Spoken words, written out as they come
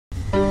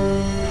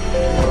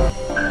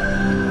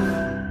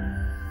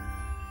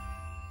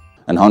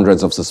And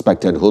hundreds of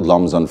suspected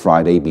hoodlums on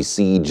Friday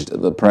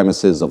besieged the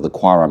premises of the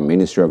Kwara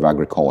Ministry of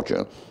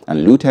Agriculture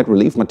and looted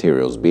relief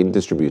materials being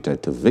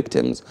distributed to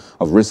victims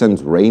of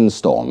recent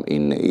rainstorm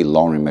in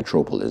Ilorin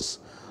metropolis.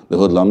 The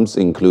hoodlums,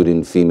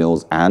 including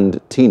females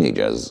and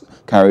teenagers,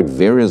 carried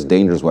various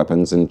dangerous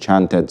weapons and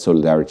chanted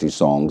solidarity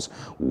songs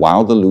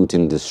while the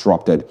looting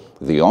disrupted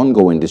the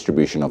ongoing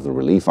distribution of the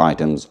relief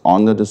items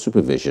under the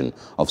supervision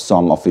of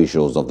some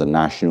officials of the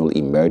National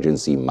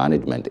Emergency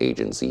Management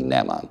Agency,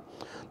 NEMA.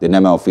 The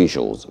NEMA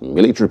officials,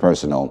 military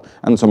personnel,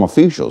 and some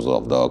officials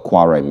of the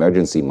Kwara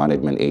Emergency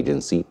Management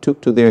Agency took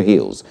to their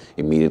heels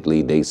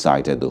immediately they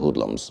sighted the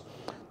hoodlums.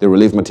 The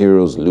relief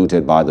materials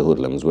looted by the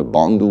hoodlums were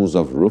bundles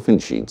of roofing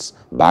sheets,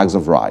 bags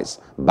of rice,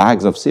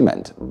 bags of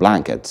cement,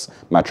 blankets,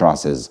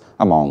 mattresses,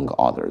 among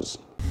others.